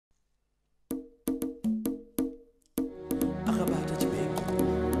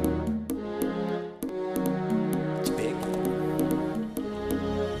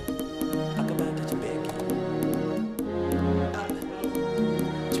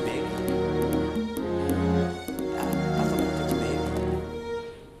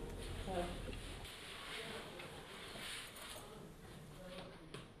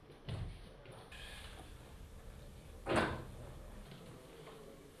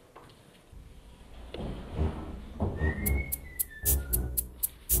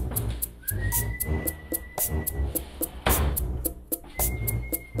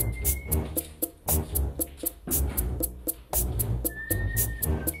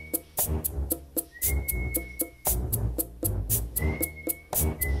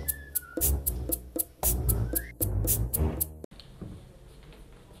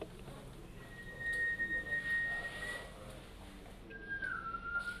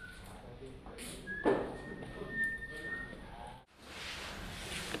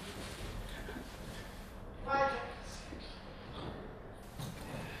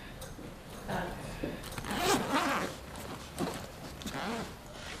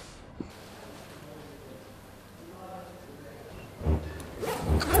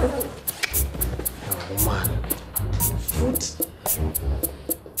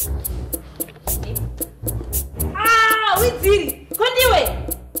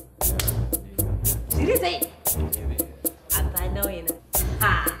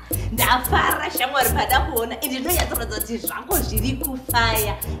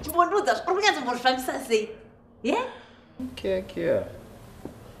Okay.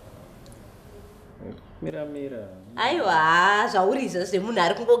 Mira. Aiwa, zvaurizo semunhu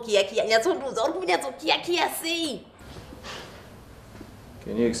ari kungokiyakiya nyatsonduudza uri kunyatsokiyakiya sei?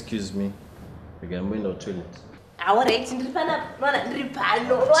 Can you excuse me? I'm going to the toilet. Alright, ndiri pano. Rwana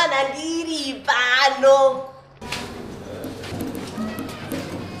ndiri pano.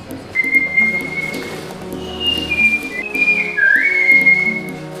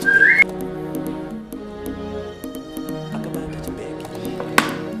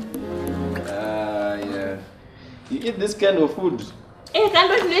 You eat this kind of food?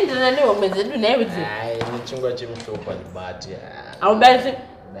 Can't endoenderana nehomwe dzedu naye kuti. Chingwa chemushopa but Aubati?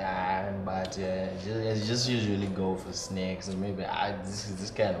 Nah, but just usually go for snacks and maybe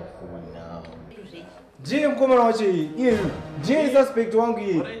this kind of food now. Je mkomana wacho iye je suspect wangu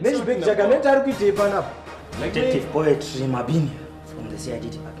iye nechibheki chakaneta ari kuitei panapa. Detective Poetry Mabini from the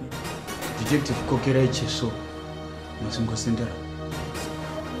CID department. Detective Kokera Cheso masingosendera.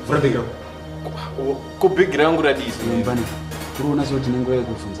 Vrabira. Ko background radisi. Mbani. Kuona zoti nengo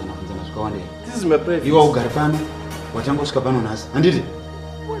yekuvunzana zvakawanda. This is my private. Iwa ugari pano watangosvika pano nhasi. Handiti?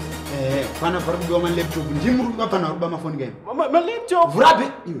 Pana parikudiwa malaptop ndimuri pana ruba mafoni game. My laptop.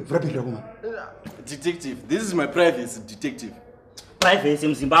 Vrabira kuma. Detective, this is my privacy, detective. Privacy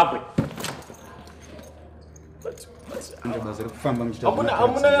in Zimbabwe. Ndabazira kufamba muchita.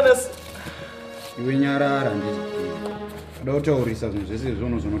 Amuna iwe nyarara nditi. Kuda kutaurisa zvinhu zvese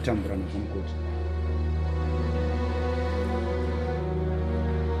zvonotambura nazvo mukoti.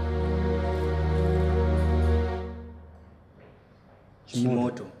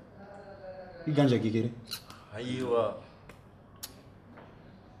 Chimoto. Iganja kikere. Aiwa.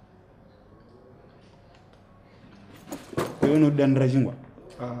 Iwe unodanira chingwa.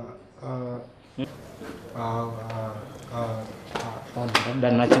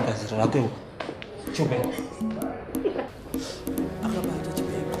 Dan nachingazira rakwe. Chobe.